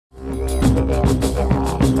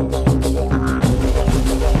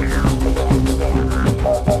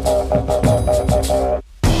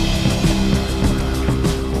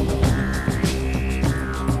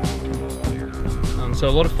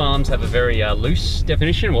a lot of farms have a very loose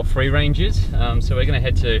definition of what free range is. So we're going to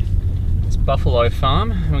head to this buffalo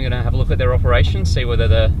farm and we're going to have a look at their operation, see whether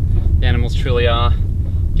the animals truly are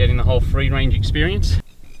getting the whole free range experience.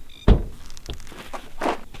 Can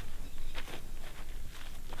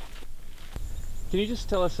you just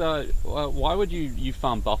tell us why would you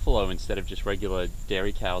farm buffalo instead of just regular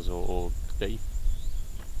dairy cows or beef?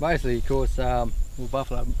 Basically, of course,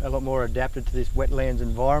 buffalo are a lot more adapted to this wetlands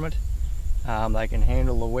environment. They can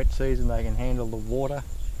handle the wet season, they can handle the water.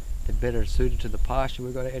 They're better suited to the pasture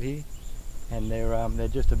we've got out here, and they're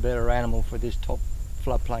just a better animal for this top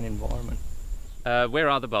floodplain environment. Where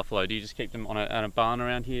are the buffalo? Do you just keep them on a barn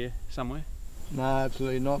around here somewhere? No,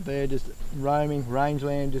 absolutely not. They're just roaming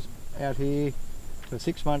rangeland just out here for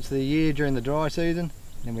 6 months of the year during the dry season,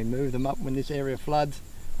 and we move them up when this area floods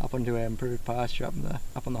up onto our improved pasture up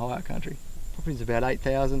on the higher country. Property's about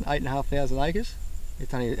 8,500 acres.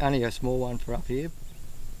 It's only a small one for up here.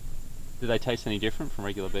 Do they taste any different from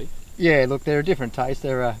regular beef? Yeah, look, they're a different taste.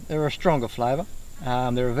 They're a stronger flavour.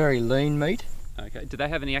 They're a very lean meat. Okay. Do they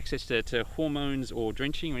have any access to hormones or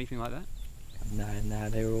drenching or anything like that? No,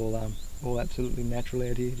 they're all absolutely natural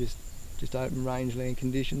out here. Just open rangeland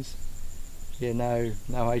conditions. Yeah, no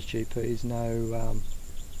HGPs, no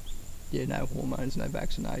hormones, no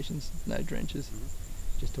vaccinations, no drenches.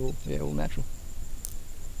 Just all natural.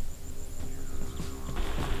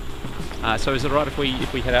 So is it right if we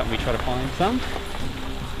head out and we try to find some?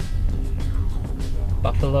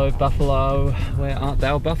 Buffalo, buffalo, where art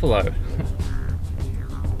thou, buffalo? That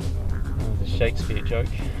was a Shakespeare joke.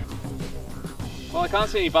 Well, I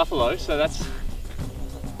can't see any buffalo, so that's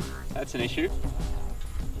an issue.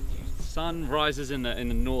 Sun rises in the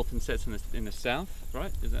north and sets in the south,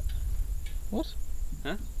 right? Is that what?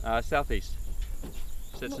 Huh? Southeast.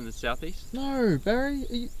 Sets in the southeast. No,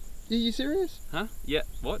 Barry, are you serious? Huh? Yeah.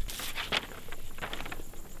 What?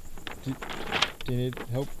 Do you need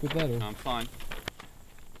help with that? Or? No, I'm fine.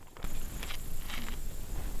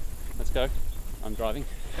 Let's go. I'm driving.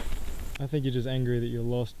 I think you're just angry that you're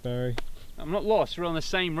lost, Barry. I'm not lost. We're on the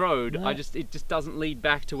same road. No. It just doesn't lead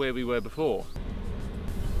back to where we were before.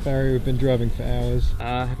 Barry, we've been driving for hours.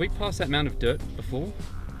 Have we passed that mound of dirt before?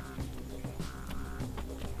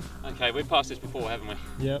 Okay, we've passed this before, haven't we?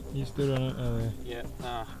 Yep, you stood on it earlier. Yeah.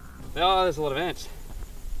 Oh, there's a lot of ants.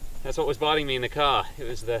 That's what was biting me in the car. It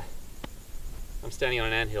was I'm standing on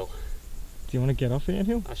an anthill. Do you want to get off the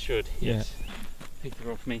anthill? I should, yes. Yeah. Pick them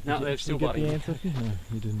off me. No, they're still biting me. No,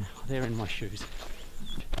 you didn't. They're in my shoes.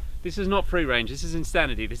 This is not free range, this is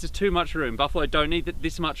insanity. This is too much room. Buffalo don't need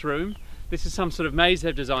this much room. This is some sort of maze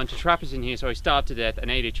they've designed to trap us in here so we starve to death and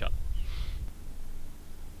eat each other.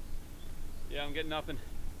 Yeah, I'm getting up and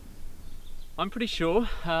I'm pretty sure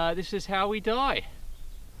this is how we die.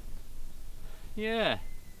 Yeah.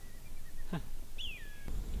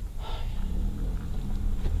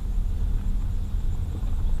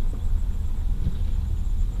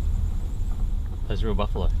 Those are real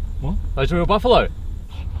buffalo. What? Those are real buffalo.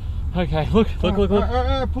 Okay, look.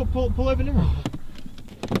 Pull over now.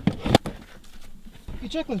 Your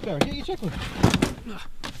checklist, Barry, get your checklist. We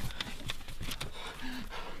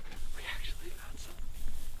actually found some.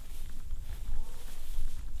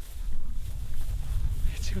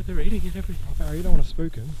 You can see what they're eating and everything. Oh, Barry, you don't want to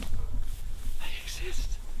spook them. They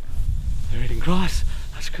exist. They're eating grass.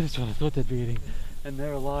 That's good, that's what I thought they'd be eating. And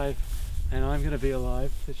they're alive. And I'm going to be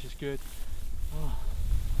alive, which is good.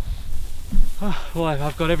 Well,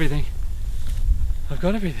 I've got everything. I've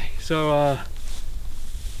got everything. So,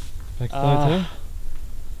 back to the hotel?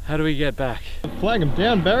 How do we get back? Flag them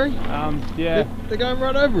down, Barry. Yeah. They're going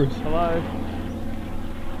right over us. Hello.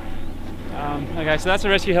 Okay, so that's a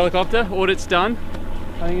rescue helicopter. Audit's done.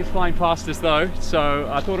 I think it's flying past us though, so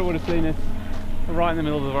I thought it would have seen us right in the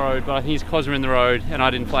middle of the road, but I think his cos are in the road and I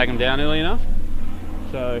didn't flag him down early enough.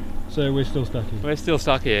 So we're still stuck here. We're still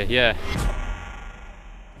stuck here, yeah.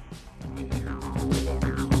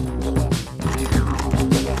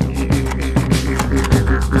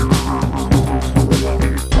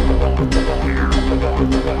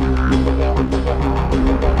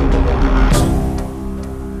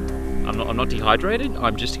 I'm not dehydrated.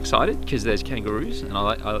 I'm just excited because there's kangaroos and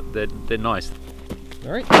they're nice.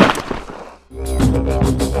 All right.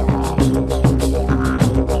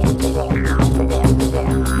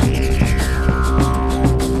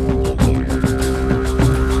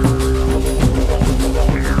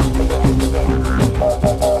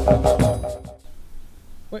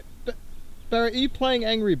 Wait, Barry, are you playing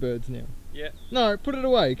Angry Birds now? Yeah. No, put it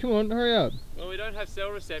away. Come on, hurry up. Well, we don't have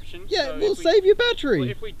cell reception. Yeah, so we'll save your battery. Well,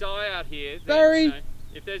 if we die out here, then, Barry! you know,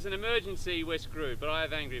 if there's an emergency, we're screwed. But I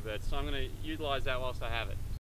have Angry Birds, so I'm going to utilise that whilst I have it.